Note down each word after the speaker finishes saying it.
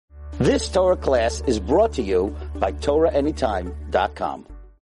This Torah class is brought to you by TorahAnytime.com.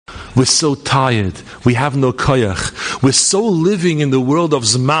 We're so tired. We have no koyach. We're so living in the world of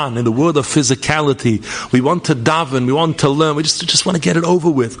Zman, in the world of physicality. We want to daven. We want to learn. We just want to get it over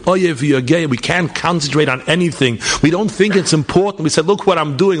with. Oyev yageh. We can't concentrate on anything. We don't think it's important. We said, look what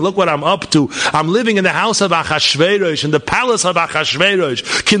I'm doing. Look what I'm up to. I'm living in the house of Achashverosh, in the palace of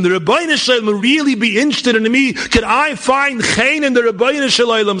Achashverosh. Can the Rebbeinu Shalom really be interested in me? Can I find chen in the Rebbeinu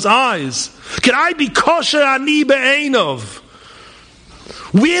Shalom's eyes? Can I be kosher ani be'enov?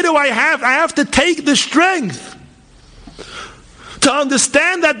 Where do I have to take the strength to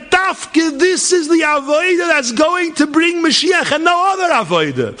understand that Dafke, this is the avodah that's going to bring Mashiach and no other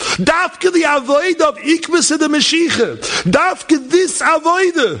avodah. Dafke, the avodah of Ikvus the Mashiach. Dafke, this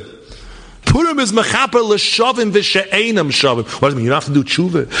avodah. Purim is mechaper l'shavim v'she'einam shavim. What does it mean? You don't have to do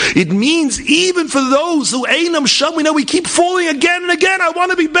tshuva. It means even for those who einam shavim, we know we keep falling again and again. I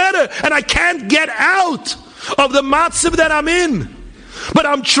want to be better and I can't get out of the matzav that I'm in. But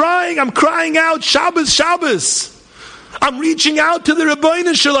I'm trying, I'm crying out, Shabbos, Shabbos. I'm reaching out to the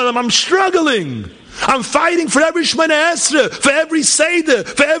Rebbeinu Shalom, I'm struggling. I'm fighting for every Shemona Esrei, for every Seder,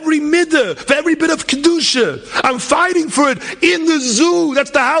 for every Midah, for every bit of Kedusha. I'm fighting for it in the zoo, that's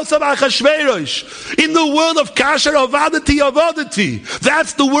the house of Achashverosh. In the world of Kasher, Avadati.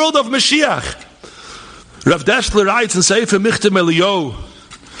 That's the world of Mashiach. Rav Dessler writes in Sefer Michtam Eliyahu,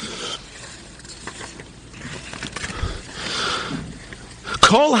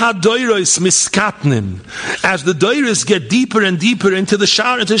 Kol hadoiros miskatnin. As the doiros get deeper and deeper into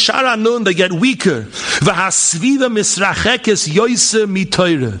Shara Nun, they get weaker. V'hasviva misrachekes yoyse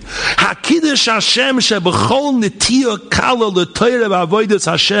mitoyre. Hakidush Hashem shebechol netiyo kala l'toyre v'avodas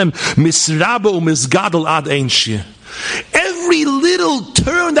Hashem misraba u'misgadol ad einshia. Every little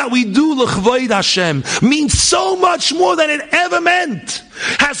turn that we do l'chvoid Hashem means so much more than it ever meant.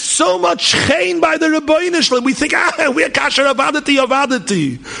 Has so much chen by the Rebbeinu Shalom. We think, we're kasher avadati.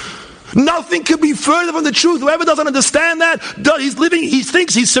 Nothing could be further from the truth. Whoever doesn't understand that, he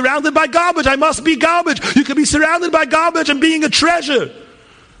thinks he's surrounded by garbage. I must be garbage. You can be surrounded by garbage and being a treasure.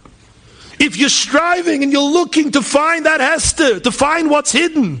 If you're striving and you're looking to find that Hester, to find what's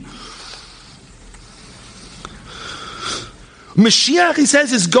hidden. Mashiach, he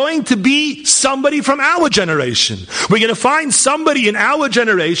says, is going to be somebody from our generation. We're going to find somebody in our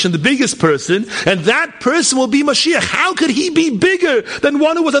generation, the biggest person, and that person will be Mashiach. How could he be bigger than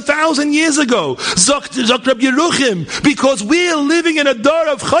one who was 1,000 years ago? Zok Rabbi Yeruchim, because we're living in a door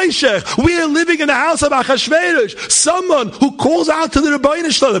of Choshech. We're living in the house of Achashverosh. Someone who calls out to the Rebbeinu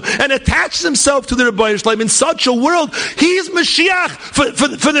Shalom and attaches himself to the Rebbeinu Shalom in such a world. He's Mashiach for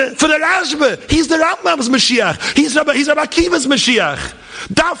the Rashba. He's the Rambam's Mashiach. He's Rabbi Akiva's Mashiach.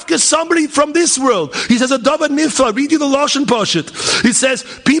 Dafka, somebody from this world. He says, a David Nifla, read you the Lashon Poshet. He says,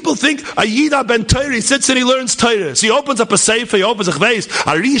 people think a Yida ben Torah, he sits and he learns Torah. So he opens up a Sefer, he opens a Chveis,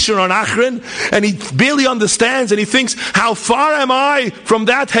 a Rishon or an Achron, and he barely understands, and he thinks, how far am I from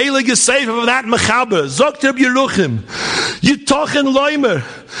that Heilige Sefer, from that Mechaber? Zokt Reb Yeruchim, Yitochen Loimer,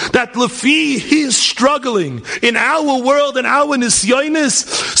 that Lefi, he is struggling in our world and our Nisyonis.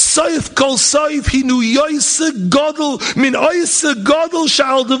 Soif kol soif, hinu yoyse godel, min oyse godel,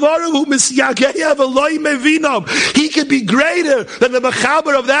 shal devaru misyageyev eloi mevinom. He could be greater than the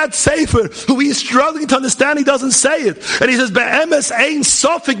Mechaber of that Sefer, who he is struggling to understand. He doesn't say it. And he says, Be'emes ein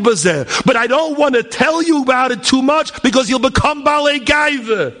sofik bazeh. But I don't want to tell you about it too much, because you'll become Balei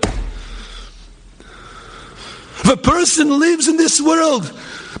Gaiva. If a person lives in this world,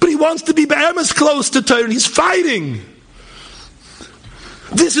 but he wants to be Be'emes close to Torah, and he's fighting.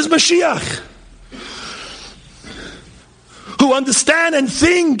 This is Mashiach, who understand and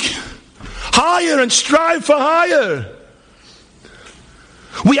think higher and strive for higher.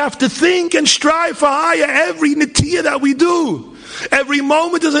 We have to think and strive for higher every netiyah that we do. Every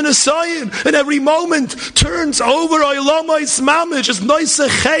moment is an asayim, and every moment turns over oilamais mamish as noise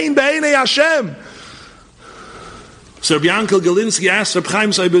chein b'einei Hashem. So Rabbi Yankel Galinsky asked Reb Chaim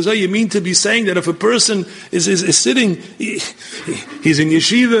Saibazai, you mean to be saying that if a person is sitting, he's in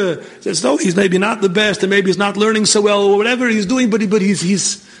yeshiva, says, no, he's maybe not the best, and maybe he's not learning so well, or whatever he's doing, but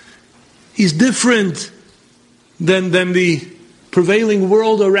he's different than the prevailing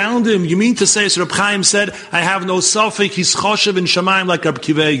world around him. You mean to say, as Reb Chaim said, I have no safek, he's choshev in shamayim like Reb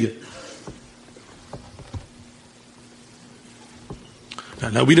Kivege.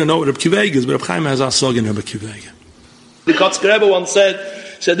 Now we don't know what Reb Kivege is, but Reb Chaim has asog in Reb Kivege. The Kotzker Rebbe once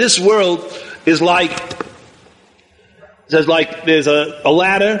said this world is like there's a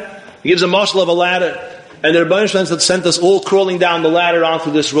ladder. He gives a mashal of a ladder, and the Rebbeinu Shalom sent us all crawling down the ladder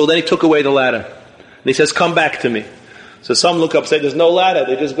onto this world. Then he took away the ladder, and he says, "Come back to me." So some look up, say there's no ladder.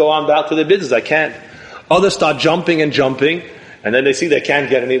 They just go on about to their business. I can't. Others start jumping, and then they see they can't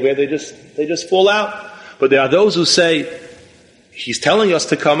get anywhere. They just fall out. But there are those who say, he's telling us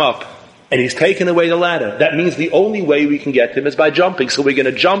to come up, and he's taken away the ladder. That means the only way we can get him is by jumping. So we're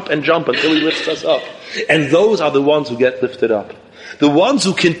going to jump and jump until he lifts us up. And those are the ones who get lifted up. The ones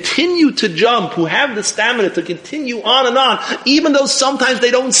who continue to jump, who have the stamina to continue on and on, even though sometimes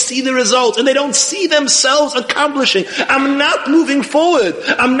they don't see the results and they don't see themselves accomplishing. I'm not moving forward.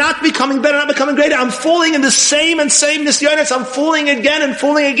 I'm not becoming better, I'm not becoming greater. I'm falling in the same nisyonos. I'm falling again and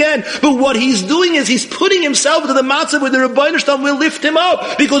falling again. But what he's doing is he's putting himself into the matzah where the Rebbeinu Shalom will lift him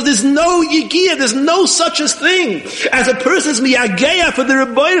up. Because there's no yigiyah, there's no such a thing as a person's miyageya for the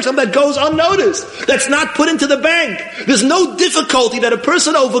Rebbeinu Shalom that goes unnoticed. That's not put into the bank. There's no difficulty that a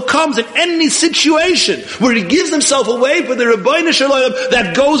person overcomes in any situation where he gives himself away for the Rebbeinu Shalom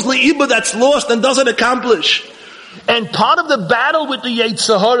that goes li'iba, that's lost and doesn't accomplish. And part of the battle with the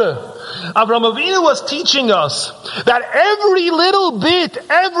Yetzer Hara, Avraham Avinu was teaching us that every little bit,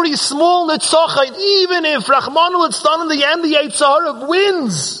 every small nitzachon, even if Rachmanu Litzlan in the end the Yetzer Hara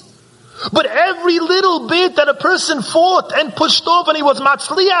wins, but every little bit that a person fought and pushed off and he was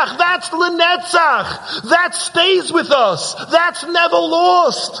matzliach, that's lenetzach. That stays with us. That's never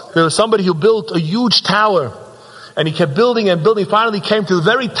lost. There was somebody who built a huge tower. And he kept building and building. Finally came to the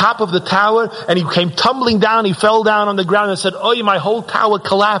very top of the tower and he came tumbling down. He fell down on the ground and said, "Oh, my whole tower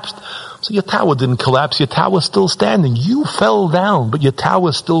collapsed." So your tower didn't collapse. Your tower's still standing. You fell down, but your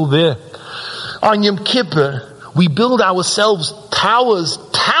tower's still there. On Yom Kippur, we build ourselves towers,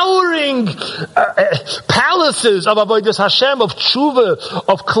 towering palaces of Avodas Hashem, of tshuva,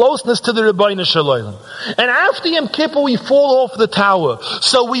 of closeness to the Rebbeinu Shalom. And after Yom Kippur, we fall off the tower.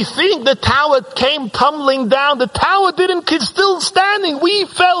 So we think the tower came tumbling down. The tower it's still standing. We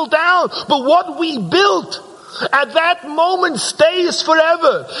fell down. But what we built at that moment stays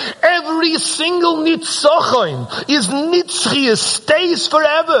forever. Every single nitzachon is nitzchias, stays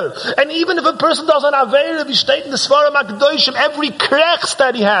forever. And even if a person does an aveira, we state in the Svarim HaKadoshim, every krechs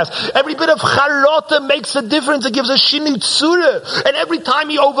that he has, every bit of charata makes a difference. It gives a shinui tzura. And every time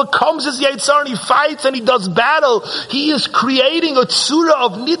he overcomes his Yetzer and he fights and he does battle, he is creating a tzura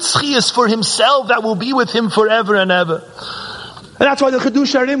of nitzchias for himself that will be with him forever and ever. And that's why the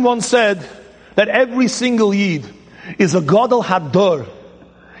Chidush Harim once said that every single Yid is a Gadol Hador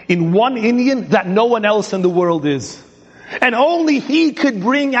in one Indian that no one else in the world is. And only he could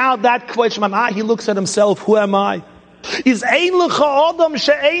bring out that question. He looks at himself, who am I? Is ein lecha adam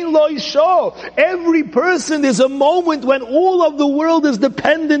she'ein lo isho. Every person is a moment when all of the world is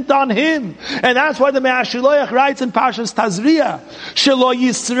dependent on him. And that's why the Me'ashiloyach writes in Parshas Tazria, Shelo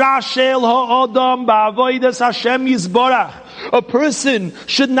yisra shel ha'adam ba'avodas Hashem yisborach. A person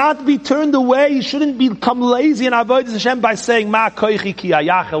should not be turned away. He shouldn't become lazy in Avodas Hashem by saying, Ma koichi ki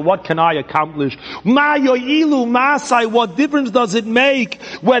ayachel, what can I accomplish? Ma yoilu masai, what difference does it make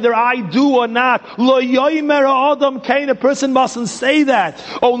whether I do or not? Lo yoimer adam kain, a person mustn't say that.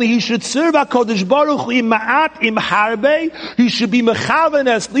 Only he should serve HaKadosh Baruch Hu im ma'at im harbe. He should be mechaven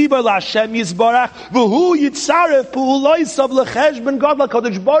es liber l'Hashem yisbarach. V'hu yitzaref pu'uloisav l'cheshben. God,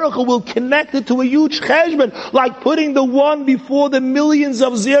 HaKadosh Baruch Hu will connect it to a huge cheshben, like putting the one before the millions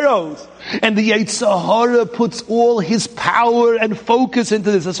of zeros. And the Yetzer Hara puts all his power and focus into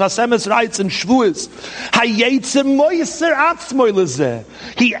this. As Vasemis writes in Shvuos, Hayetzer moiser atzmoi lezeh.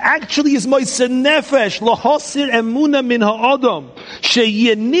 He actually is moiser nefesh, lohosir emuna min ha'adam,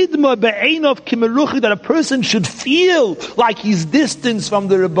 sheyenidma be'enov kimeruchi, that a person should feel like he's distanced from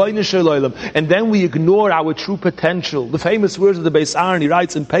the Rebbeinu Shalom. And then we ignore our true potential. The famous words of the Beis Aaron, he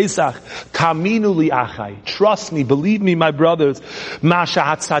writes in Pesach, Taminu li achai, trust me, believe me, my brothers, ma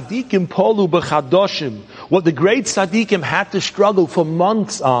shahat tzadikim polu b'chadoshim, what the great tzaddikim had to struggle for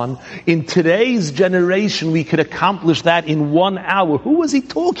months on, in today's generation we could accomplish that in 1 hour. Who was he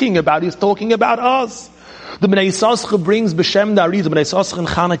talking about? He's talking about us. The Bnei Yissaschar brings B'Shem Dari, the Bnei Yissaschar in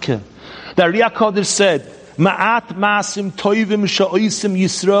Chanukah. The Ari HaKadosh said, Ma'at masim toivim sha'oisim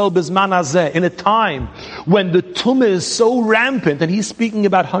Yisrael bezman hazeh. In a time when the tumah is so rampant, and he's speaking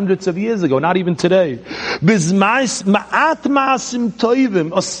about hundreds of years ago, not even today. Ma'at masim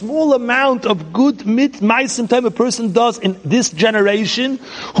toivim, a small amount of good ma'asim toivim a person does in this generation,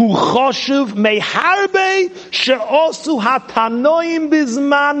 hu choshev meharbe she'osu hatanoim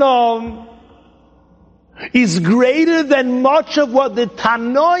bizmanom, is greater than much of what the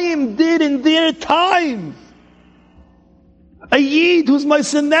Tanoim did in their time. A Yid who's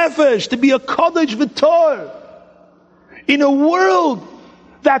Moshe Nefesh, to be a Kodesh V'Tor, in a world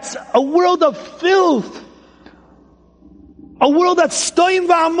that's a world of filth, a world that's Stoim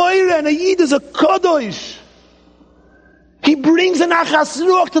V'Amoira, and a Yid is a Kodesh. He brings an achas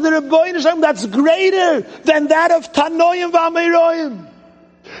ruach to the Rebbeinu Shalom that's greater than that of Tanoim v'Ameroim.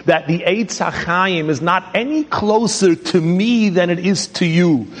 That the Eitz HaChaim is not any closer to me than it is to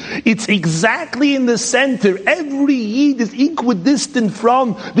you. It's exactly in the center. Every Yid is equidistant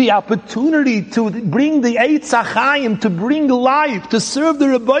from the opportunity to bring the Eitz HaChaim, to bring life, to serve the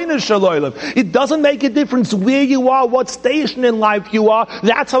Rebbeinu Shalom. It doesn't make a difference where you are, what station in life you are.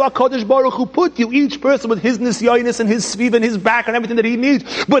 That's how HaKadosh Baruch Hu put you. Each person with his nisyonis and his sviv and his back and everything that he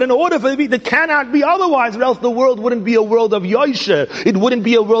needs. But in order for it cannot be otherwise, or else the world wouldn't be a world of Yosher. It wouldn't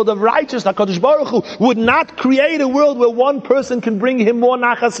be a world of righteousness. HaKadosh Baruch Hu would not create a world where one person can bring him more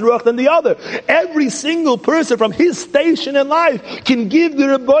nachas ruach than the other. Every single person from his station in life can give the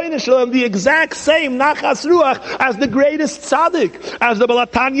Rebbeinu Shalom the exact same nachas ruach as the greatest tzaddik. As the Baal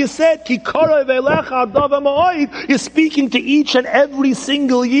HaTanya said, Ki korov elecha adava ma'od, is speaking to each and every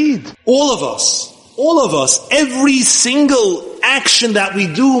single Yid. All of us, every single action that we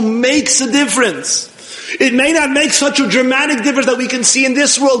do makes a difference. It may not make such a dramatic difference that we can see in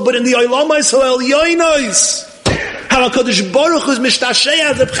this world, but in the Olamais Ha'elyonos, how HaKadosh Baruch Hu is mishtasheh,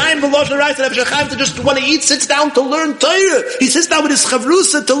 as Reb Chaim Volozhin writes, that Reb Chaim to just want to eat, sits down to learn Torah. He sits down with his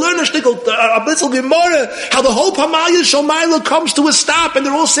chavrusa to learn a little Gemara. How the whole Pamayah Shomayla comes to a stop, and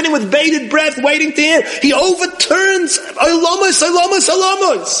they're all sitting with bated breath, waiting to hear. He overturns Olamais.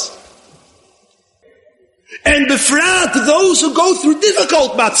 And befrat those who go through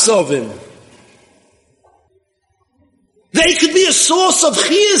difficult matzovim, they could be a source of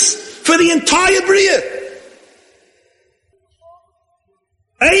chiyus for the entire bria.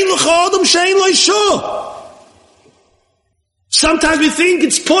 Sometimes we think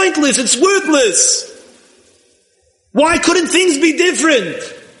it's pointless, it's worthless. Why couldn't things be different?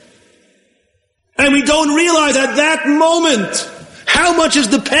 And we don't realize at that moment how much is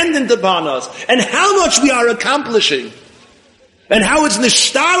dependent upon us and how much we are accomplishing. And how it's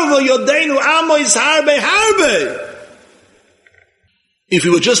nishtar v'yodeinu amois harbe. If we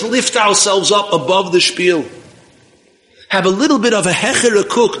would just lift ourselves up above the spiel, have a little bit of a hecher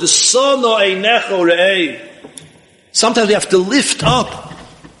cook, the sono einecho re'ei. Sometimes we have to lift up.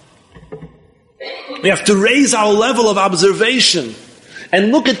 We have to raise our level of observation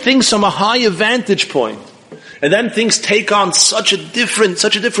and look at things from a higher vantage point. And then things take on such a different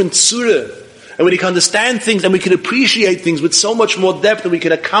surah. And we can understand things and we can appreciate things with so much more depth and we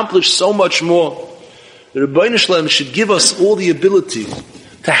can accomplish so much more. The Rebbeinu Shalom should give us all the ability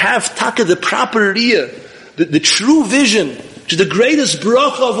to have taka the proper riyah, the true vision, which is the greatest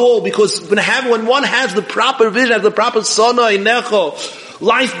bracha of all, because when one has the proper vision, has the proper sana inecho,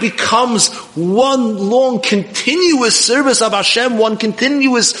 life becomes one long continuous service of Hashem, one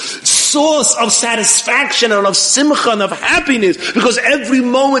continuous source of satisfaction and of simcha and of happiness, because every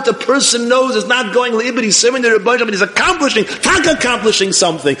moment a person knows is not going libid, he's serving the Rebbeinu, but he's accomplishing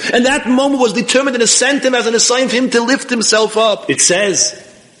something. And that moment was determined and sent him as an assignment for him to lift himself up. It says,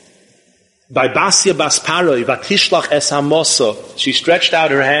 by Basya Bas Paroi, Vatishlach es hamoso, she stretched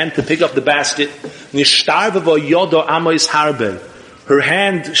out her hand to pick up the basket. Nishtar v'vo yodo amois harbe. Her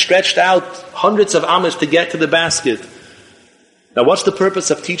hand stretched out hundreds of amos to get to the basket. Now what's the purpose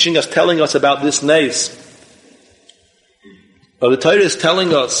of teaching us, telling us about this nace? Well, the Torah is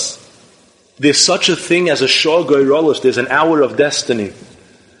telling us there's such a thing as a shor goyrolish, there's an hour of destiny.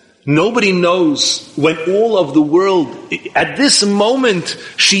 Nobody knows when all of the world, at this moment,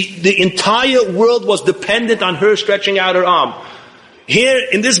 the entire world was dependent on her stretching out her arm. Here,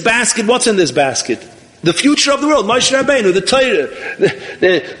 in this basket, what's in this basket? The future of the world, Moshe Rabbeinu, the Torah,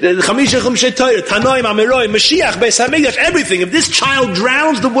 the Chamisha Chumshei Torah, Tanoim, Amiroi, Mashiach, Beis HaMikdash, everything. If this child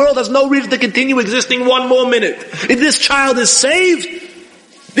drowns, the world has no reason to continue existing one more minute. If this child is saved,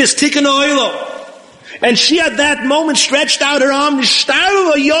 this Tikkun Oilo. And she at that moment stretched out her arm, she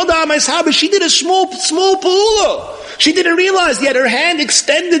did a small pa'ula. She didn't realize yet her hand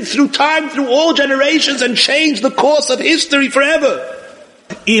extended through time, through all generations, and changed the course of history forever.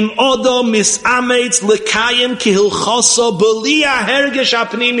 Im odo misametz lekayim kihilchoso b'liya hergesh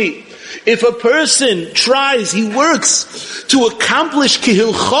apnimi. If a person tries, he works to accomplish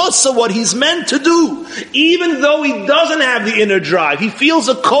kihilchosa, what he's meant to do, even though he doesn't have the inner drive, he feels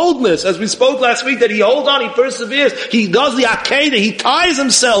a coldness, as we spoke last week, that he holds on, he perseveres, he does the akeda, he ties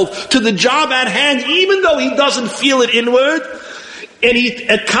himself to the job at hand, even though he doesn't feel it inward, and he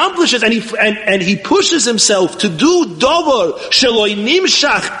accomplishes and he pushes himself to do davar sheloi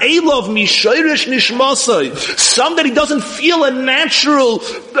nimshach elov mishoirish nishmasai, some that he doesn't feel a natural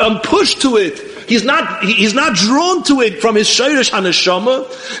push to it. He's not drawn to it from his Shayrish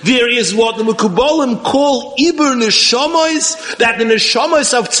HaNeshama. There is what the Mekubalim call Iber Neshamas, that the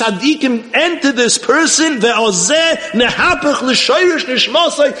Neshamas of Tzadikim enter this person, Ve'ozeh Nehapach L'Shayrish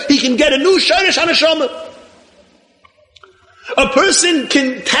Neshmasai, he can get a new Shayrish HaNeshama. A person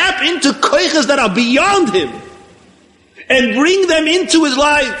can tap into koiches that are beyond him and bring them into his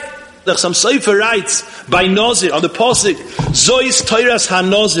life. The Chassam Sofer writes by Nazir on the Pasuk, Zois Toiras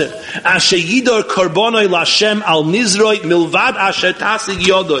HaNazir, Asher Yidor Korbonoi Lashem Al Nizroi Milvad Asher Tasig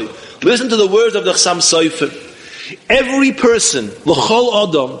Yodoi. Listen to the words of the Chassam Sofer. Every person, L'chol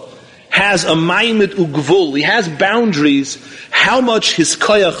Adam, has a maimet ugvul. He has boundaries. How much his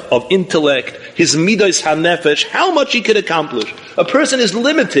koyach of intellect, his midos hanefesh, how much he could accomplish. A person is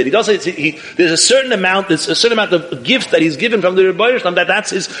limited. There's a certain amount of gifts that he's given from the Rebbeinu Shalom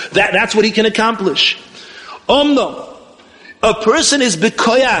that's what he can accomplish. A person is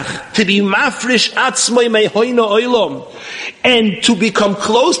bekoyach to be mafrish atzmai mehoino oilom, and to become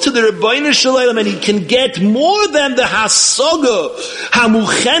close to the Rebbeinu Shalom, and he can get more than the hasoga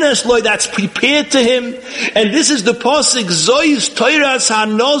hamuchenes loy that's prepared to him. And this is the pasuk zois toiras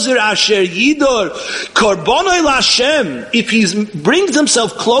hanozir asher yidor korbonoi lashem. If he brings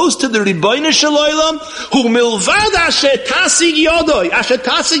himself close to the Rebbeinu Shalom, who milvad asher tasig yodoi. Asher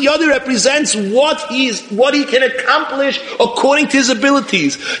tasig yodoi represents what he can accomplish according to his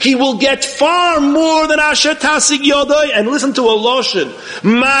abilities. He will get far more than Asher Tasig Yodoi. And listen to a lotion.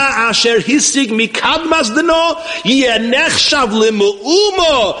 Ma Asher Hisig Mikadmas Deno Yenechshav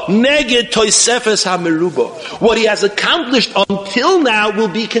Limu'umo Neged Toisefes HaMeruba. What he has accomplished until now will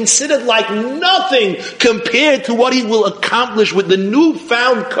be considered like nothing compared to what he will accomplish with the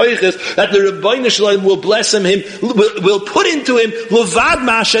newfound koiches that the Rebbeinu Shalom will bless him, will put into him Levad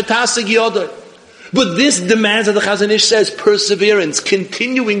Ma Asher Tasig Yodoi. But this demands, that the Chazon Ish says, perseverance,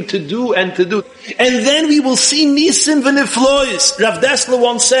 continuing to do and to do. And then we will see Nisim v'niflois. Rav Dessler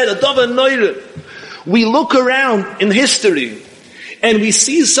once said, Adava Noire. We look around in history, and we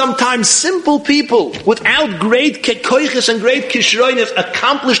see sometimes simple people without great koiches and great kishroines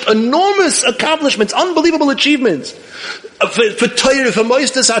accomplished enormous accomplishments, unbelievable achievements. For Torah, for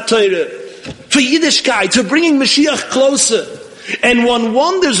Moistus HaTorah, for Yiddishkeit, for bringing Mashiach closer. And one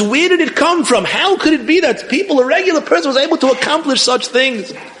wonders, where did it come from? How could it be that a regular person was able to accomplish such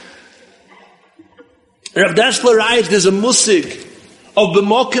things? Rav Dessler writes, there's a musig of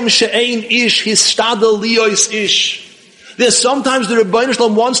b'mokim she'ein ish histadel liyos ish. There's sometimes the Rebbeinu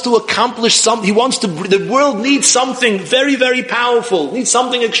Shalom wants to accomplish something. The world needs something very, very powerful, needs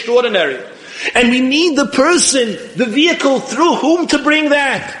something extraordinary. And we need the person, the vehicle through whom to bring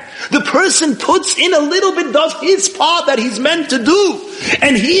that. The person puts in a little bit, does his part that he's meant to do.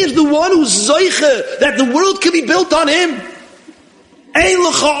 And he is the one who's zoiche, that the world can be built on him. Ein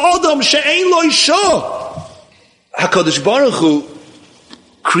lecha adam she'ein lo isha. HaKadosh Baruch Hu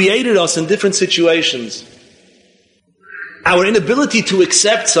created us in different situations. Our inability to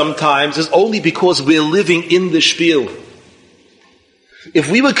accept sometimes is only because we're living in the spiel. If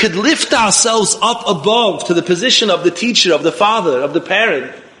we could lift ourselves up above to the position of the teacher, of the father, of the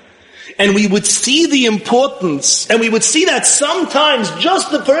parent, and we would see the importance, and we would see that sometimes just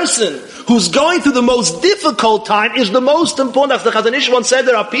the person who's going through the most difficult time is the most important. As the Chazon Ish once said,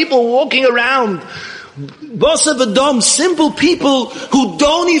 there are people walking around, Basav Adam, simple people who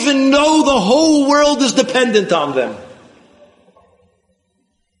don't even know the whole world is dependent on them.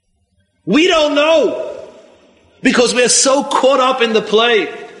 We don't know, because we're so caught up in the play,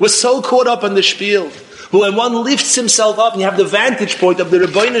 we're so caught up in the spiel. But when one lifts himself up, and you have the vantage point of the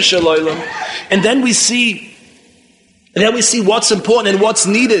Rebbeinu Shalom, and then we see what's important and what's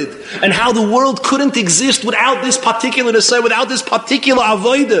needed, and how the world couldn't exist without this particular desire, without this particular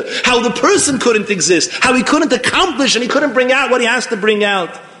avodah, how the person couldn't exist, how he couldn't accomplish and he couldn't bring out what he has to bring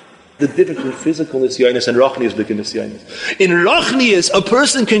out. The difference between physical nisyonis and rochnius nisyonis. In rochnius, a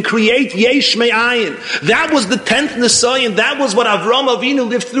person can create yesh me'ayin. That was the 10th nisyon. That was what Avram Avinu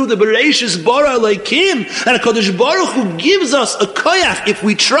lived through, the Bereshis bara leikim. And HaKadosh Baruch Hu gives us a koyach if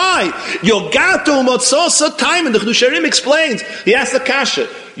we try. Yogato u'motzasa time. And the Chedusharim explains. He asks the kasha.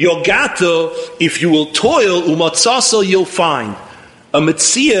 Yogato, if you will toil, u'motzasa you'll find. A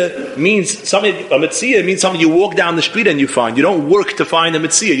mitzvah means something you walk down the street and you find. You don't work to find a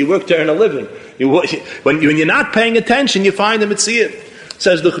mitzvah. You work to earn a living. When you're not paying attention, you find a mitzvah.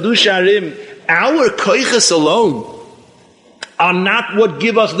 Says the Chedusharim, our koiches alone are not what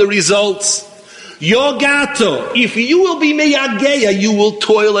give us the results. Yogato, if you will be meyageya, you will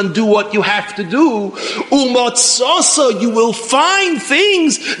toil and do what you have to do. Umotsoso, you will find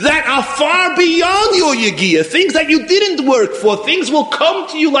things that are far beyond your yagiya, things that you didn't work for. Things will come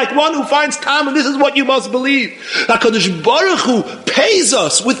to you like one who finds time, and this is what you must believe. HaKadosh Baruch Hu pays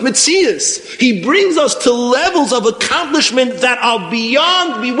us with mitzias. He brings us to levels of accomplishment that are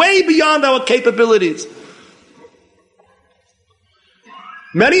way beyond our capabilities.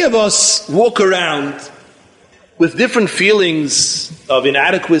 Many of us walk around with different feelings of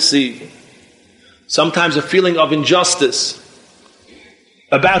inadequacy, sometimes a feeling of injustice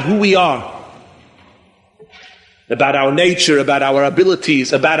about who we are, about our nature, about our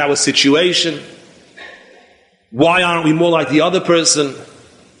abilities, about our situation. Why aren't we more like the other person?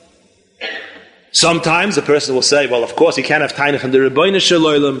 Sometimes a person will say, well, of course, he can't have tainach from the Rebbeinu Shel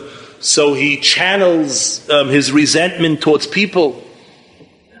Olam, so he channels his resentment towards people.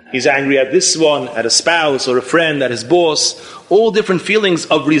 He's angry at this one, at a spouse or a friend, at his boss. All different feelings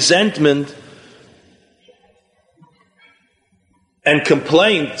of resentment and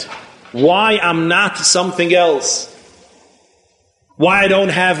complaint. Why I'm not something else. Why I don't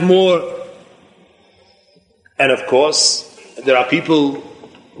have more. And of course, there are people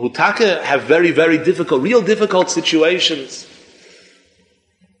who have very, very real difficult situations.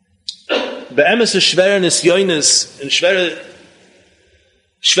 Be'emes is schwere nisyonis and schwere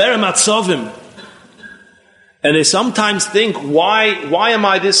matzovim. And they sometimes think, why am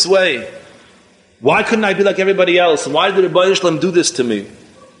I this way? Why couldn't I be like everybody else? And why did the Rebbeinu Shalom do this to me?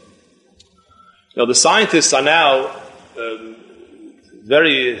 The scientists are now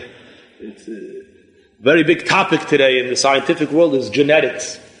very big topic today in the scientific world is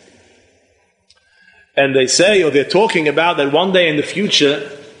genetics. And they say, or they're talking about that one day in the future,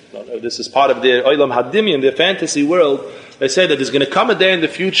 this is part of their Olam Hadimi, their fantasy world, they say that there's going to come a day in the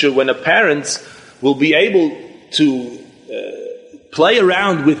future when the parents will be able to play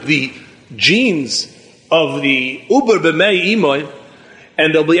around with the genes of the Uber B'mei Imoy,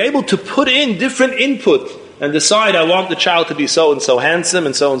 and they'll be able to put in different input and decide, I want the child to be so-and-so handsome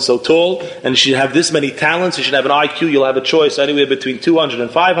and so tall, and she should have this many talents, she should have an IQ, you'll have a choice anywhere between 200 and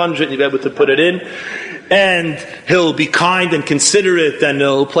 500, and you'll be able to put it in. And he'll be kind and considerate, and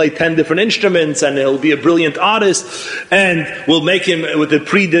he'll play 10 different instruments, and he'll be a brilliant artist, and we'll make him with a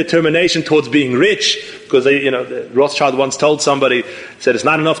predetermination towards being rich, because Rothschild once told somebody, said it's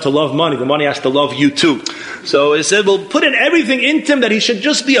not enough to love money, the money has to love you too. So he said, we'll put in everything into him that he should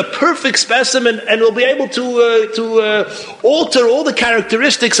just be a perfect specimen, and we'll be able to alter all the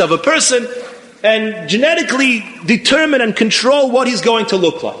characteristics of a person, and genetically determine and control what he's going to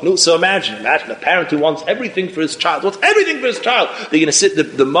look like. So imagine a parent who wants everything for his child. Wants everything for his child. They're going to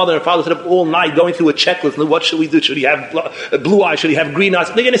sit, the mother and father sit up all night going through a checklist. What should we do? Should he have blue eyes? Should he have green eyes?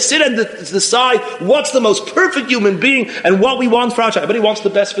 They're going to sit and decide what's the most perfect human being and what we want for our child. Everybody wants the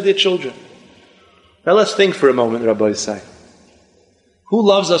best for their children. Now let's think for a moment, Rabbi say. Who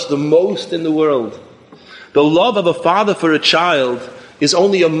loves us the most in the world? The love of a father for a child is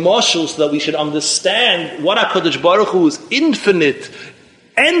only a mashal so that we should understand what HaKadosh Baruch Hu's infinite,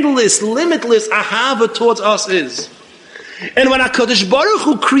 endless, limitless ahava towards us is. And when HaKadosh Baruch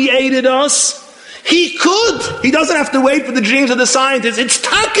Hu created us, He could. He doesn't have to wait for the dreams of the scientists. It's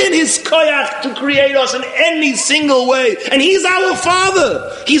taken his koyach to create us in any single way. And He's our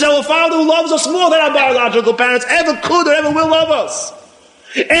Father. He's our Father who loves us more than our biological parents ever could or ever will love us.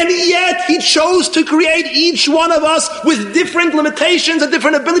 And yet He chose to create each one of us with different limitations and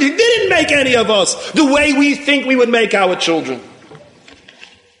different abilities. He didn't make any of us the way we think we would make our children.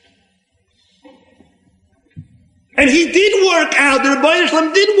 And He did work out, the Rebbeinu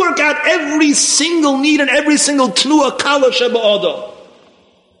Shalom did work out every single need and every single tnuah kala sheba adam.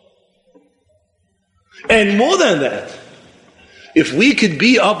 And more than that, if we could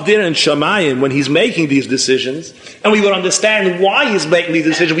be up there in Shamayim when He's making these decisions, and we would understand why He's making these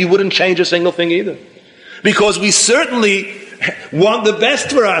decisions, we wouldn't change a single thing either. Because we certainly want the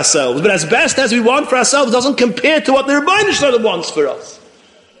best for ourselves, but as best as we want for ourselves doesn't compare to what the Rebbeinu Shalom wants for us.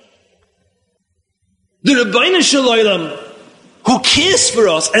 The Rebbeinu Shalom, who cares for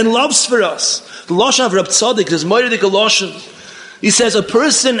us and loves for us, the Lashon of Reb Tzaddik, this Moedik Lashon, he says a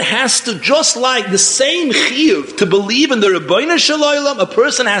person has to, just like the same chiyuv, to believe in the Rebbeinu Shalom, a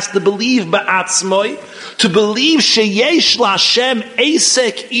person has to believe ba'atzmoi, to believe sheyesh la'Hashem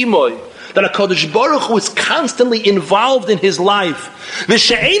eisek imoy, that HaKadosh Baruch Hu is constantly involved in his life.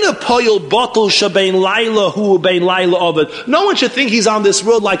 V'she'ena poyel bottle shebein laila hu bein laila ovid. No one should think he's on this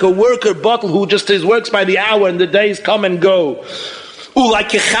world like a worker bottle who just works by the hour and the days come and go.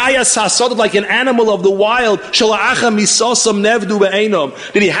 Like an animal of the wild, that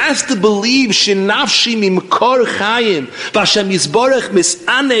he has to believe shenafshi mimkor chayim, v'Hashem yisborech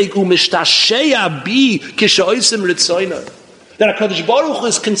misaneg u'mishtashea bi kishoisim ritzoyna. That HaKadosh Baruch Hu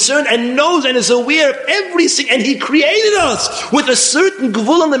is concerned and knows and is aware of everything, and He created us with a certain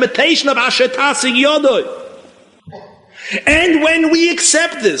gvul and limitation of Asher Tasig Yodoi. And when we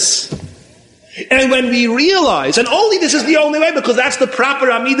accept this, and when we realize, and only this is the only way, because that's the proper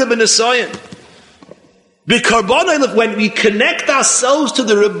Amidah B'Nesoyim. When we connect ourselves to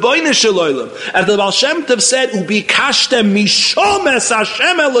the Rebbeinu Shalom, as the Baal Shem Tov said, "Ubikashtem mishom es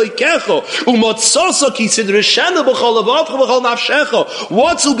Hashem Elokecho, umotzoso ki sidreshenu b'chol levavcha b'chol nafshecho."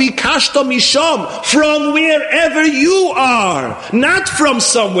 What's ubikashtem mishom? From wherever you are, not from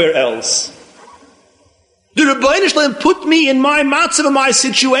somewhere else. The Rebbeinu Shalom put me in my matzav, in my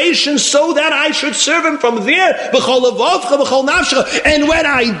situation, so that I should serve Him from there. And when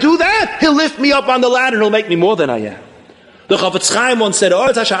I do that, He'll lift me up on the ladder and He'll make me more than I am. The Chafetz Chaim once said,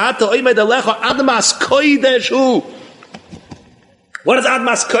 what does Admas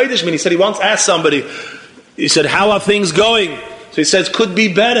Kodesh mean? He said he once asked somebody, he said, how are things going? So he says, could be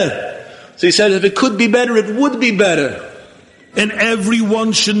better. So he said, if it could be better, it would be better. And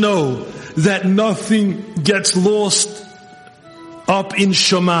everyone should know that nothing gets lost up in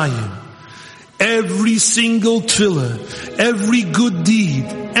Shamayim. Every single tefillah, every good deed,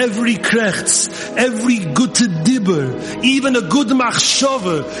 every krechts, every good dibur, even a good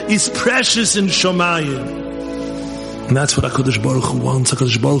machshava is precious in Shamayim. And that's what HaKadosh Baruch Hu wants.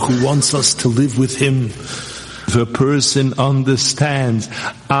 HaKadosh Baruch Hu wants us to live with Him. If a person understands,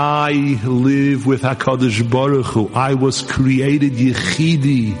 I live with HaKadosh Baruch Hu, I was created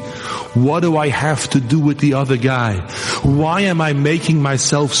Yechidi, what do I have to do with the other guy? Why am I making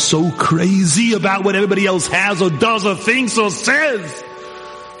myself so crazy about what everybody else has or does or thinks or says?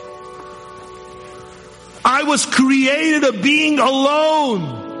 I was created a being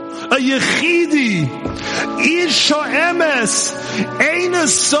alone. A Yechidi, Isha Emes, Eina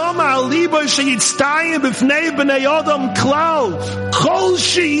Soma Liba Sheyitztayim B'fnei B'nei Adam Klal, Chol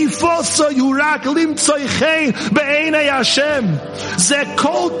Sheyifosa Yurak Limtzoi Chein B'einei Hashem. Ze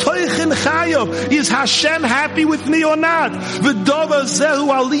Kol Toichen Chayav. Is Hashem happy with me or not? V'dova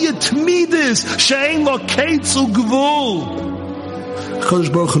Zehu Aliyah Tmidis She'ein Lo Keitzu Gvul.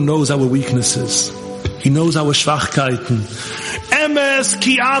 HaKadosh Baruch Hu knows our weaknesses. He knows our Schwachkeiten. Emes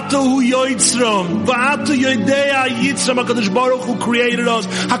ki atu yoitzram, va'atu yodea yitzram. HaKadosh Baruch Hu created us.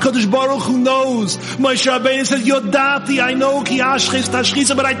 HaKadosh Baruch Hu knows. Moshe Rabbeinu says, Yodati, I know ki ashchis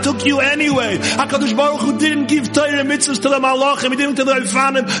tashchisa, but I took you anyway. HaKadosh Baruch Hu didn't give Torah mitzvahs to the Malachim. He didn't to the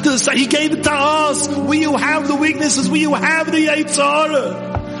Ifanim. He gave it to us. We who have the weaknesses, we who have the Yetzer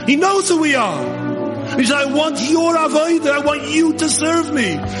Hara. He knows who we are. He said, I want your avodah. I want you to serve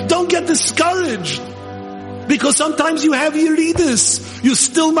me. Don't get discouraged. Because sometimes you have your leaders. You're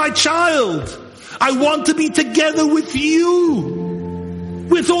still my child. I want to be together with you.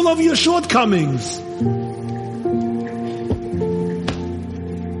 With all of your shortcomings.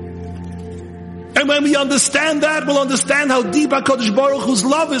 And when we understand that, we'll understand how deep HaKadosh Baruch Hu's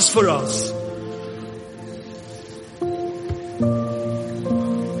love is for us.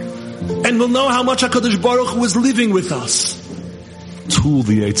 And we'll know how much HaKadosh Baruch Hu is living with us. Tool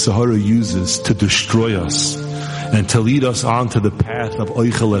the Yetzer Hara uses to destroy us and to lead us onto the path of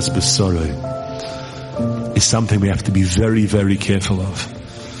Oicheles B'Sorei is something we have to be very, very careful of.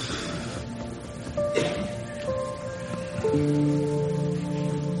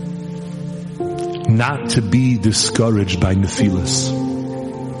 Not to be discouraged by Nephilas.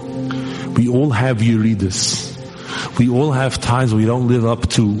 We all have Yeridas. We all have times when we don't live up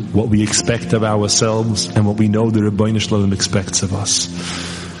to what we expect of ourselves and what we know the Rebbeinu Shalom expects of us.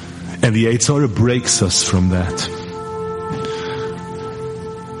 And the Yetzer Hara breaks us from that.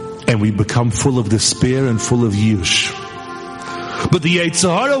 And we become full of despair and full of yush. But the Yetzer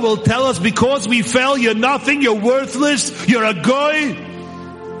Hara will tell us, because we fell, you're nothing, you're worthless, you're a goy.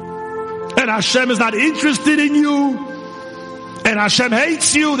 And Hashem is not interested in you. And Hashem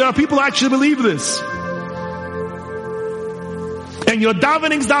hates you. There are people who actually believe this. And your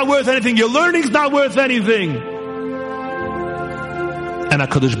davening's not worth anything. Your learning's not worth anything. And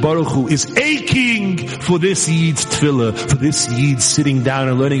HaKadosh Baruch Hu is aching for this Yid's tefillah, for this Yid sitting down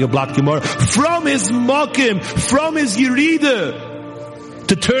and learning a Blat Gemara from his Mokim, from his Yerida,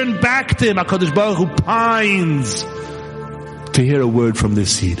 to turn back to him. HaKadosh Baruch Hu pines to hear a word from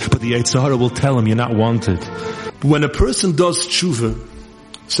this Yid. But the Yetzer Hara will tell him, you're not wanted. When a person does tshuva,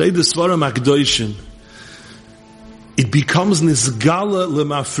 say the Svarim HaKadoshim, it becomes nisgala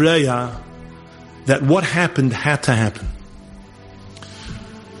lemafreya that what happened had to happen.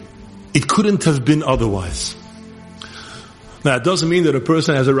 couldn't have been otherwise. Now, it doesn't mean that a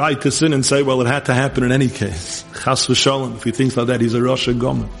person has a right to sin and say, well, it had to happen in any case. Chas v'shalom. If he thinks like that, he's a Rasha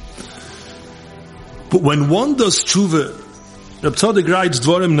Gomer. But when one does tshuva, Reb Tzadok writes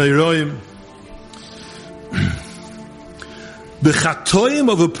Dvarim Neiroim, the chatoim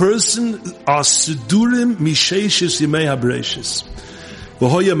of a person are sedurim misheishis yimei habreshis.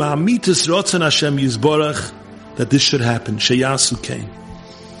 V'hoya ma'amitis rotzon Hashem yizborach, that this should happen. Sheyasu came.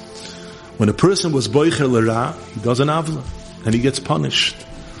 When a person was boicher l'ra, he does an avla, and he gets punished.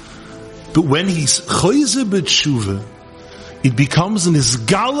 But when he's choyze b'tshuva, it becomes an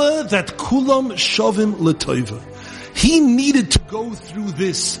isgala that kulam shovim l'toiva. He needed to go through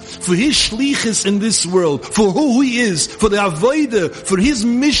this for his shlichus in this world, for who he is, for the avodah, for his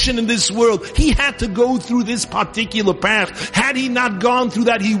mission in this world. He had to go through this particular path. Had he not gone through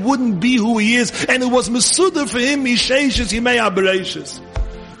that, he wouldn't be who he is. And it was mesuda for him, misheishis yimei habereshis.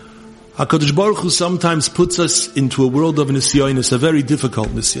 HaKadosh Baruch Hu sometimes puts us into a world of nisyonis, a very difficult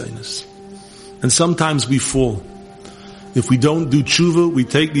nisyonis. And sometimes we fall. If we don't do tshuva, we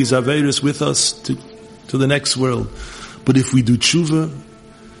take these averos with us to the next world. But if we do tshuva,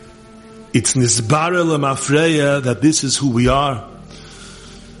 it's nisbara l'mafreya that this is who we are.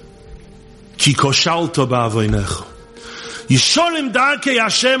 Ki koshalto ba'avoinecho. Yishorim darkei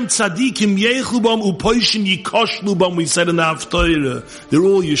Hashem tzadikim yechu bam upoishin yikoshlu bam, we said in the Haftorah. They're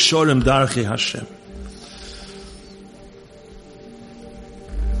all Yishorim darkei Hashem.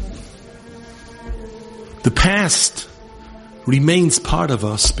 The past remains part of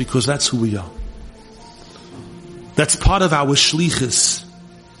us because that's who we are. That's part of our shlichus.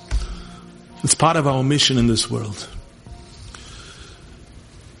 It's part of our mission in this world.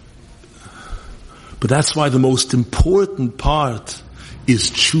 But that's why the most important part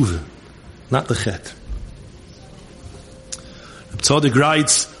is tshuva, not the chet. Tzadok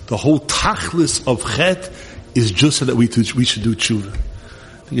writes, the whole tachlis of chet is just so that we should do tshuva.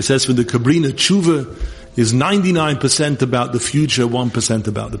 I think it says for the Kabrina, tshuva is 99% about the future, 1%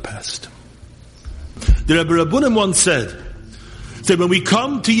 about the past. The Rebbe Rabbunim once said when we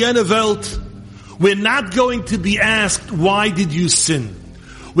come to Yenevelt, we're not going to be asked, why did you sin?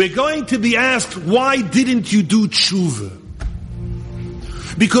 We're going to be asked, why didn't you do tshuva?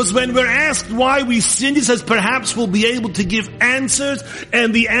 Because when we're asked why we sinned, he says perhaps we'll be able to give answers,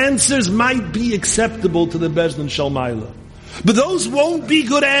 and the answers might be acceptable to the Beis Din Shel Maila. But those won't be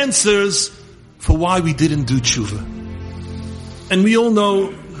good answers for why we didn't do tshuva. And we all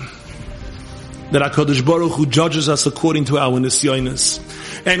know that HaKadosh Baruch Hu judges us according to our nisyonos.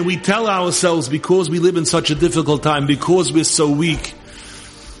 And we tell ourselves, because we live in such a difficult time, because we're so weak,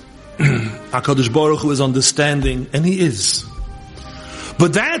 HaKadosh Baruch Hu is understanding, and He is.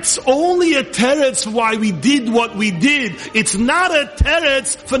 But that's only a teretz why we did what we did. It's not a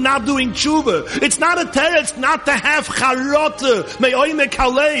teretz for not doing tshuva. It's not a teretz not to have charata, me'oimek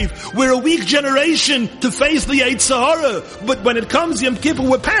halev. We're a weak generation to face the Yetzer Hara. But when it comes Yom Kippur,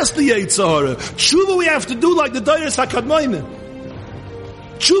 we're past the Yetzer Hara. Tshuva we have to do like the Dayas HaKadmonim.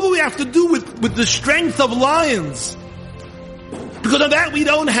 Tshuva we have to do with the strength of lions. Because of that we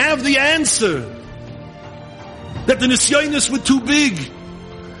don't have the answer. That the nisyonos were too big.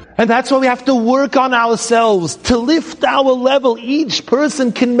 And that's why we have to work on ourselves to lift our level. Each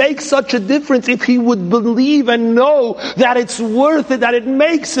person can make such a difference if he would believe and know that it's worth it, that it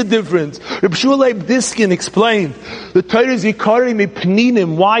makes a difference. Reb Shua Leib Diskin explained, the Torah is Yikari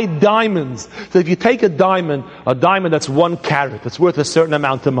Mipninim, why diamonds? So if you take a diamond that's 1 carat, it's worth a certain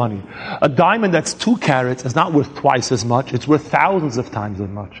amount of money. A diamond that's 2 carats is not worth twice as much, it's worth thousands of times as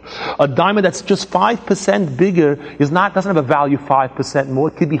much. A diamond that's just 5% bigger doesn't have a value 5% more,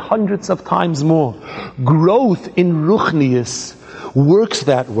 it could be hundreds of times more. Growth in Ruchnius works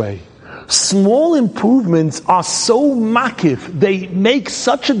that way. Small improvements are so makif. They make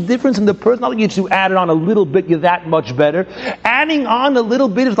such a difference in the person. Not like you just add it on a little bit, you're that much better. Adding on a little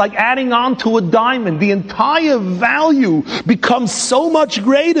bit is like adding on to a diamond. The entire value becomes so much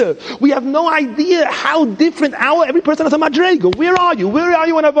greater. We have no idea how different every person has a madrega. Where are you? Where are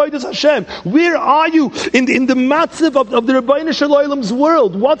you in Avodas Hashem? Where are you in the matziv of the Rebbeinu Shel Olam's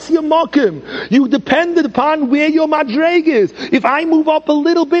world? What's your makim? You depended upon where your madrega is. If I move up a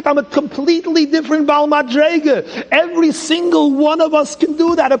little bit, I'm a completely different Baal Madrega. Every single one of us can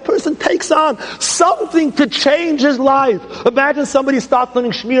do that. A person takes on something to change his life. Imagine somebody starts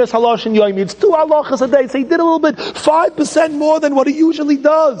learning Shmiras Halosh and Yomi. It's 2 halachas a day. So he did a little bit, 5% more than what he usually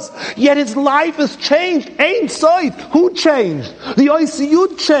does. Yet his life has changed. Ein Sof. Who changed? The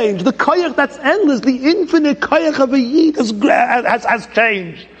Oisiyud changed. The Koyach that's endless, the infinite Koyach of a Yid has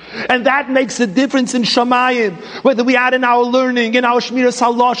changed. And that makes a difference in Shamayim. Whether we add in our learning, in our Shmiras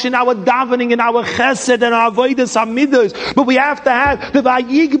Halosh, in our davening, in our Chesed, and our Avodas Hamidos. But we have to have the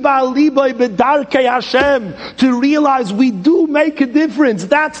Vayigba Liboy B'Darkei Hashem to realize we do make a difference.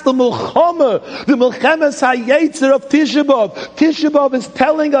 That's the Milchama, the Milchemes HaYetzer of Tisha B'Av. Tisha B'Av is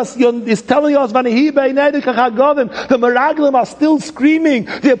telling us, Vanehi Beinei Chagovim, the Meraglim are still screaming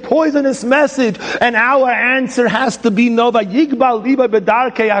their poisonous message, and our answer has to be no Vayigba Liboy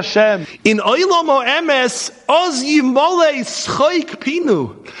B'Darkei Hashem. In Olam Emes, Oz Yimolei Schoik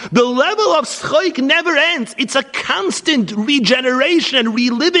Pinu. The level of Schoik never ends. It's a constant regeneration and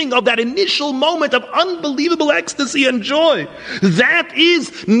reliving of that initial moment of unbelievable ecstasy and joy. That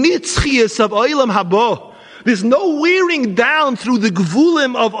is Nitzchias of Olam Haba. There's no wearing down through the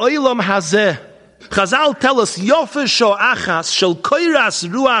Gvulim of Olam Hazeh. Chazal tell us, Yofer sho achas shel koiras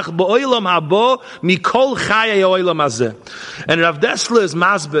ruach ba'olam haba mikol chayei olam hazeh. And Rav Dessler is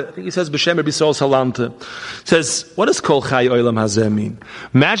masber, I think he says b'shem Rabbi Yisrael Salanta, says, what does kol chayei olam hazeh mean?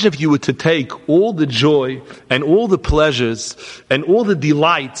 Imagine if you were to take all the joy and all the pleasures and all the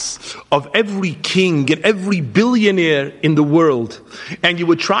delights of every king and every billionaire in the world, and you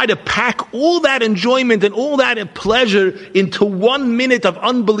would try to pack all that enjoyment and all that pleasure into 1 minute of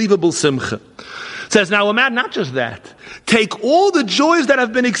unbelievable simcha. Says, now imagine not just that. Take all the joys that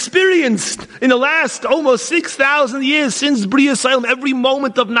have been experienced in the last almost 6,000 years since Bria Yisrael, every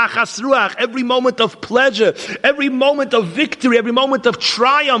moment of nachas ruach, every moment of pleasure, every moment of victory, every moment of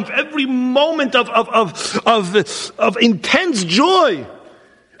triumph, every moment of intense joy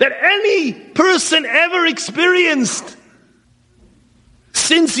that any person ever experienced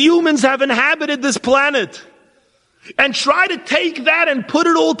since humans have inhabited this planet. And try to take that and put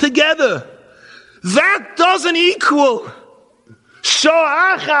it all together. That doesn't equal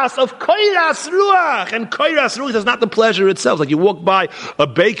sho'achas of koiras ruach. And koiras ruach is not the pleasure itself. Like you walk by a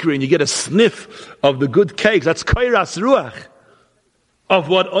bakery and you get a sniff of the good cakes. That's koiras ruach of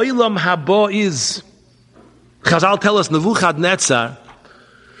what olam haba is. Chazal tell us Nebuchadnezzar,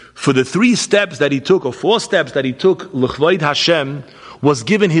 for the 3 steps that he took, or 4 steps that he took, l'chvoid Hashem, was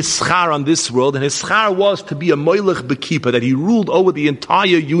given his schar on this world, and his schar was to be a moilech bekeeper, that he ruled over the entire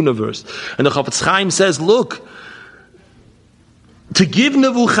universe. And the Chafetz Chaim says, look, to give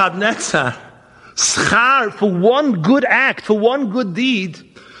Nebuchadnezzar schar for one good act, for one good deed,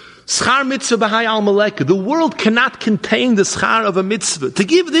 schar mitzvah b'hai al maleka. The world cannot contain the schar of a mitzvah. To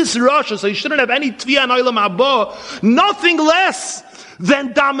give this Rosh, so he shouldn't have any tviyah in olam haba, nothing less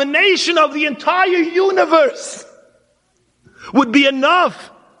than domination of the entire universe would be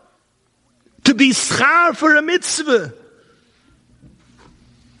enough to be schar for a mitzvah.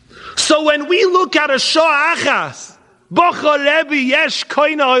 So when we look at a sho'achas, Bocha Rebbe yesh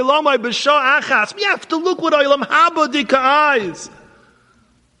koina olamai b'sho'achas, we have to look with olam haba dika eyes.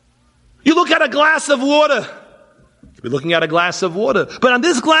 You look at a glass of water. We're looking at a glass of water. But on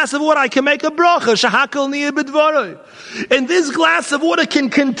this glass of water, I can make a bracha. Shahakal niyeh b'dvaroi. And this glass of water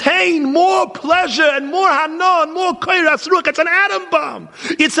can contain more pleasure and more hana and more koiras ruach. It's an atom bomb.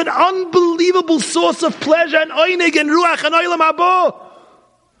 It's an unbelievable source of pleasure and oinig and ruach and olam haba.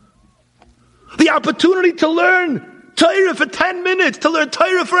 The opportunity to learn Torah for 10 minutes, to learn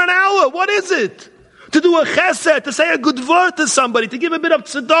Torah for an hour. What is it? To do a chesed, to say a good word to somebody, to give a bit of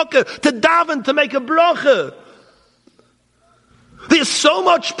tzedakah, to daven, to make a bracha. There's so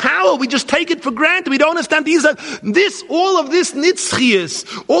much power, we just take it for granted. We don't understand all of this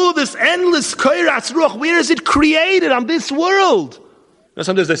nitzchias, all of this endless koiras ruach, where is it created on this world? Now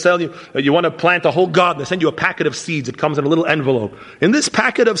sometimes they tell you, you want to plant a whole garden, they send you a packet of seeds, it comes in a little envelope. In this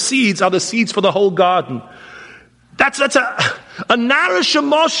packet of seeds are the seeds for the whole garden. That's a narish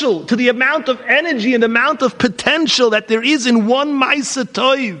emotional to the amount of energy and the amount of potential that there is in one Maisa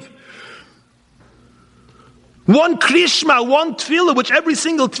Toiv. One Krishma, one Tefillah, which every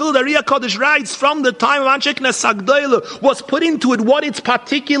single Tefillah that Riyah Kodesh writes from the time of Anshe Knesset Agdolah was put into it what its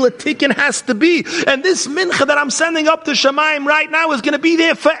particular tikkun has to be. And this mincha that I'm sending up to Shamayim right now is going to be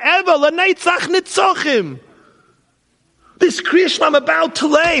there forever. L'neitzach nitzochim. This Krishma I'm about to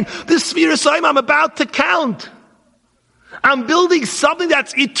lay, this Sfiras Hayim I'm about to count. I'm building something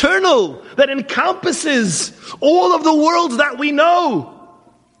that's eternal, that encompasses all of the worlds that we know.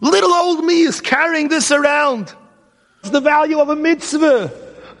 Little old me is carrying this around. It's the value of a mitzvah.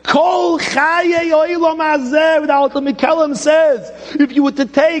 Kol chayei olam hazeh, the Alter Mikelim says, if you were to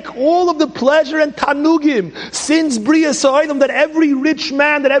take all of the pleasure and tanugim since Bria Yisrael that every rich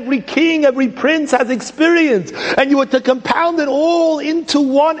man, that every king, every prince has experienced, and you were to compound it all into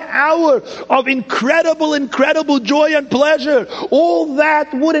 1 hour of incredible joy and pleasure, all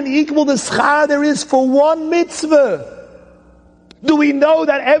that wouldn't equal the schar there is for one mitzvah. Do we know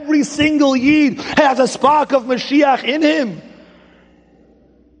that every single Yid has a spark of Mashiach in him?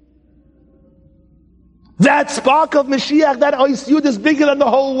 That spark of Mashiach, that Ois Yud is bigger than the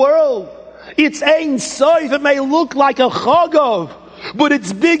whole world. It's Ein Sof. It may look like a Chagov, but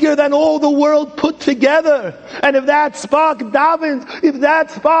it's bigger than all the world put together. And if that spark davens, if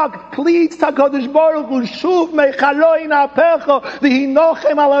that spark pleads to HaKadosh Baruch Hu, Shuv mechaloi napecho,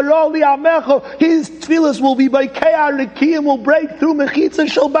 v'hinochem al aroli amecho, his tefillas will be by Ke'ar Rekiyim, will break through Mechitza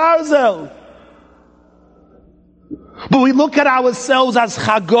Shel Barzel. But we look at ourselves as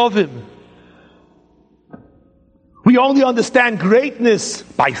Chagovim. We only understand greatness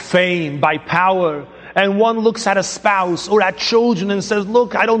by fame, by power. And one looks at a spouse or at children and says,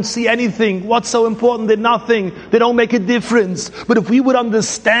 look, I don't see anything. What's so important? They're nothing. They don't make a difference. But if we would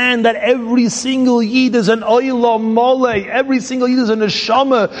understand that every single Yid is an Olam Mole, every single Yid is a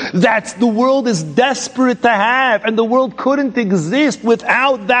Neshama that the world is desperate to have, and the world couldn't exist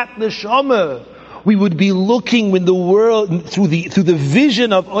without that Neshama, we would be looking in the world through the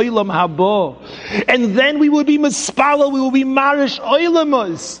vision of Olam Haba. And then we would be Mispala, we would be Marish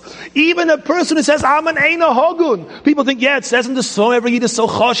Oilamos. Even a person who says, I'm an Eina Hogun. People think, yeah, it says in the song, every Yid is so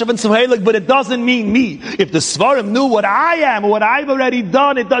choshev and so heilig, but it doesn't mean me. If the Svarim knew what I am, or what I've already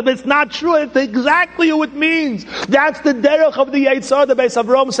done, it's not true. It's exactly who it means. That's the derech of the Yetzer. The Beis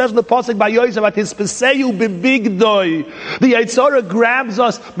Avram says in the Pasuk by Yosef, at his Peseyu bebigdoi. The Yetzer grabs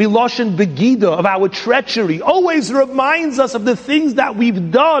us, Miloshin begida, of our treachery, always reminds us of the things that we've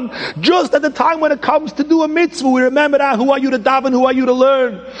done just at the time when it comes to do a mitzvah. We remember that, who are you to daven, who are you to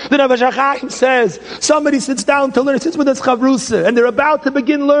learn? The Nefesh HaChaim says, somebody sits down to learn, sits with his chavrusa, and they're about to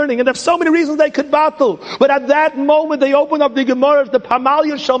begin learning, and there's so many reasons they could battle, but at that moment they open up the Gemara, the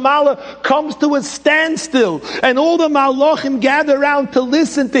Pamalia Shalmala comes to a standstill, and all the Malachim gather around to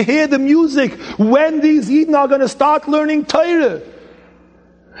listen, to hear the music, when these Yidden are going to start learning Torah.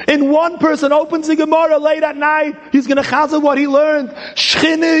 And one person opens the Gemara late at night, he's going to chazal what he learned.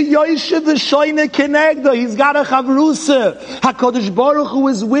 Shchine Yoshev v'shoyne kenegdo. He's got a chavrusa. HaKadosh Baruch Hu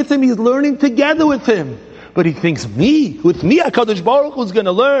is with him, he's learning together with him. But he thinks, with me HaKadosh Baruch Hu is going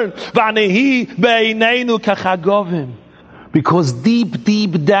to learn. V'anehi be'eineinu kachagovim. Because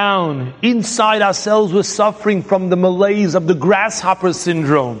deep down, inside ourselves, we're suffering from the malaise of the grasshopper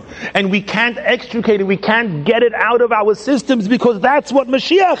syndrome. And we can't extricate it, we can't get it out of our systems, because that's what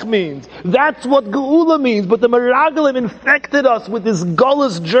Mashiach means. That's what Geula means. But the Meraglim infected us with this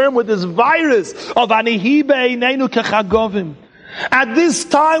gullus germ, with this virus of Anihi be'eineinu kechagovim. At this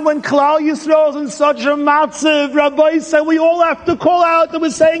time when Klal Yisrael is in such a matzav, Rabbi said, we all have to call out, and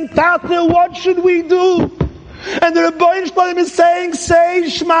we're saying, Tate, what should we do? And the Rebbeinu Shalom is saying, say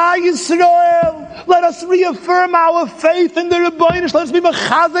Shema Yisrael. Let us reaffirm our faith in the Rebbeinu Shalom. Let us be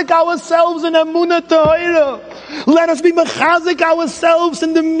mechazik ourselves in Emunah Torah. Let us be mechazik ourselves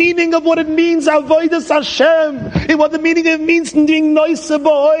in the meaning of what it means, Avodas Hashem, in what the meaning it means in being Noisa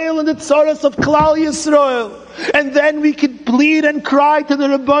Ba'oil and the tzaras of Klal Yisrael. And then we could plead and cry to the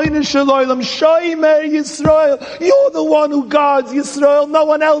Rebbeinu Shalom, Shomer Yisrael, you're the one who guards Yisrael, no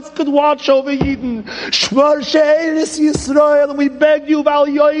one else could watch over Yidden. Shmar She'eris Yisrael, and we beg you, Val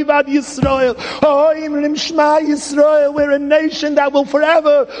Yoivad Yisrael, Ha'imrim Shema Yisrael, we're a nation that will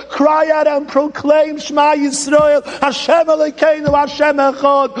forever cry out and proclaim Shema Yisrael, Hashem Elokeinu, Hashem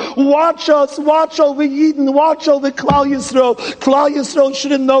Echad. Watch us, watch over Yidden, watch over Klal Yisrael. Klal Yisrael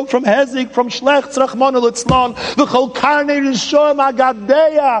shouldn't know from Hezek, from Shlecht, Rachmana Litzlan, V'chol karnei rishoyim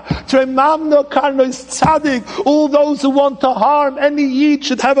agadeya, tremamno karnois tzadik. All those who want to harm any Yid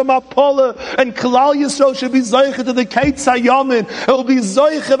should have a mapola, and Klal Yisrael should be zoiche to the Keitz HaYomin. It will be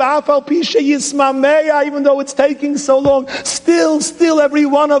zoiche v'afal pishe yismameya, even though it's taking so long. Still, every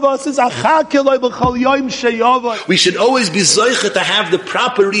one of us is achakeloi b'chol yoyim sheyovah. We should always be zoiche to have the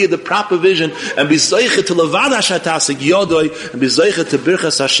proper read, the proper vision, and be zoiche to levad hashatasik yodoi, and be zoiche to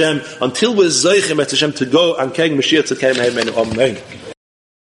birchas Hashem, until we're zoiche met Hashem to go.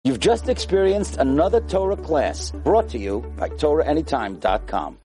 You've just experienced another Torah class brought to you by TorahAnytime.com.